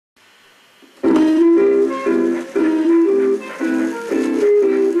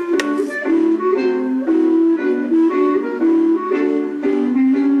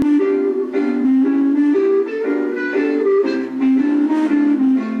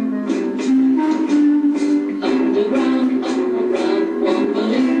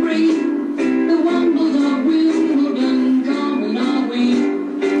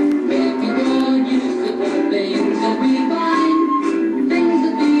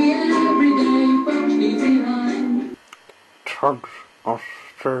TUGS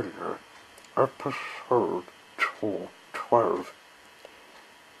Australia, episode 12,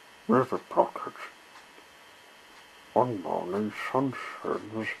 River Pockets. One morning,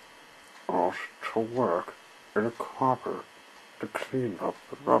 Sunshine was asked to work in a copper to clean up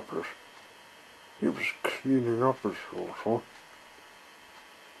the rubbish. He was cleaning up as usual,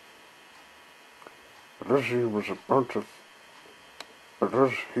 but as he was about to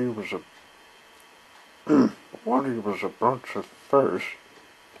what he was about to face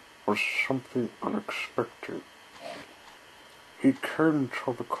was something unexpected. He came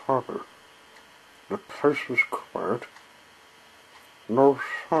to the copper. The place was quiet. No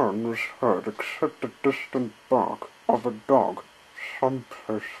sound was heard except the distant bark of a dog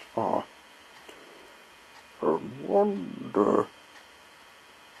someplace far. I wonder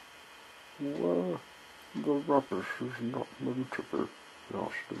where the rubbish is not meant to be, he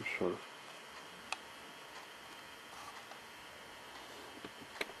asked himself.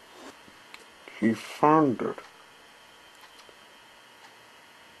 He found it.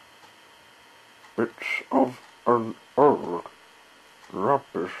 Bits of an old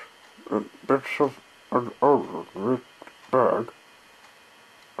ripped bag,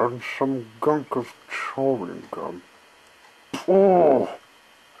 and some gunk of chewing gum. Oh!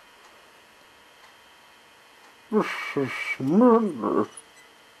 This is smelly.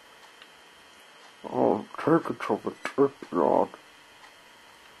 I'll take it to the tip yard.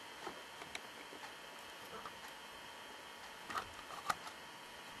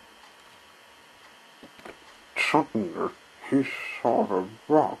 Suddenly, he saw a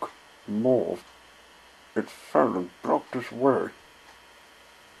rock move. It fell and blocked his way.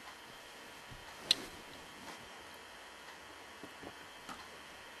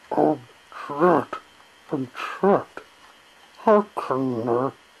 Oh, drat! I'm trapped. How can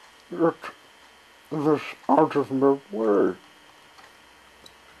I get this out of my way?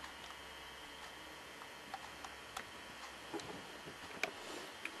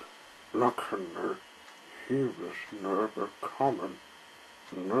 Luckily, he was near the common,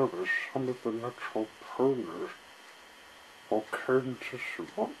 near some of the natural ponies, who came to see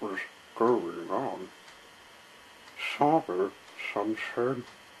what was going on. Sorry, Sunshine,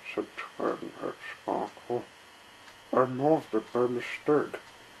 said Twinhead Sparkle. I moved it by mistake.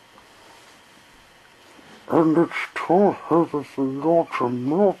 And it's too heavy for you to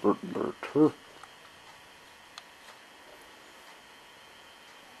move it, matey.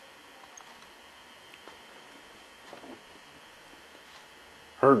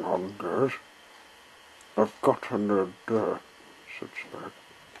 Hang on, guys. I've got an idea, said Spag.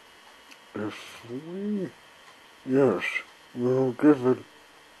 If we... Yes, we'll give it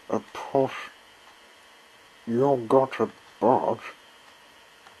a push. You got a barge.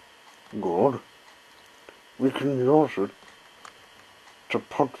 Good. We can use it to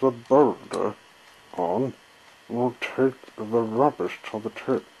put the boulder on. We'll take the rubbish to the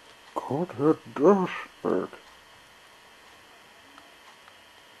tip. Good idea, Spag.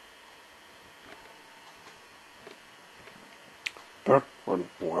 That went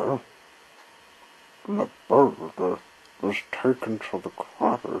well. The boulder was taken to the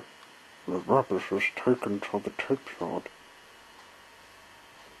quarry. The rubbish was taken to the tip yard.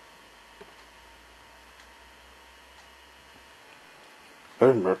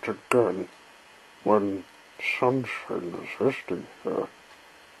 They met again when Sunshine was visiting her.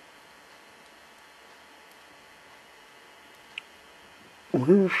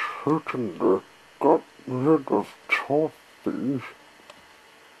 We certainly got rid of toffees.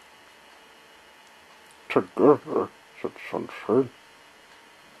 Together, said Sunshine.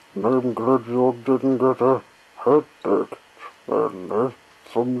 And I'm glad you didn't get a headache, Spandy,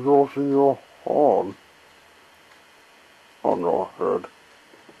 from using your horn on your head.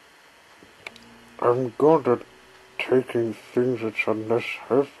 I'm good at taking things that are less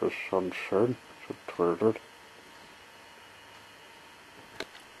heavy, Sunshine, said Twilight.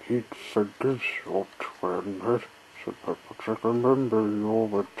 He forgives you, Twilight, said Applejack. Remember you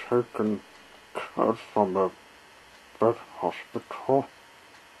were taken care from a vet hospital?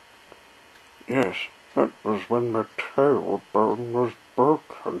 Yes, that was when my tailbone was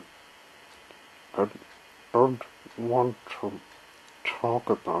broken. I don't want to talk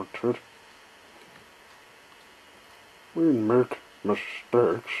about it. We make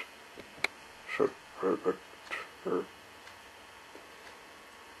mistakes, said Rabbit.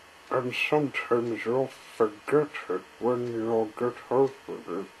 And sometimes you'll forget it when you get over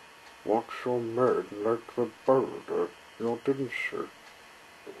it. What you made like the boulder, you didn't you?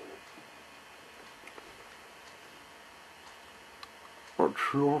 But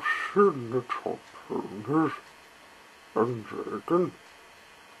you'll see, little ponies, and dragon.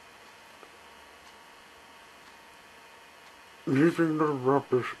 Leaving the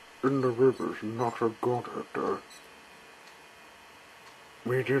rubbish in the river's not a good idea.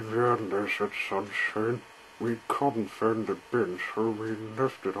 We did learn this at Sunshine. We couldn't find the bin, so we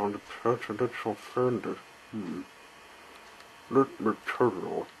left it on the place that you'll find it. Let me tell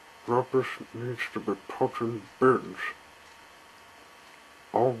you, rubbish needs to be put in bins.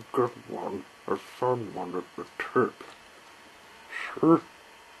 I'll get one. I found one at the tip. See?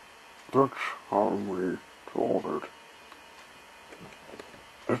 That's how we do it.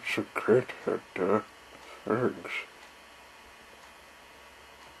 That's a great idea. Thanks.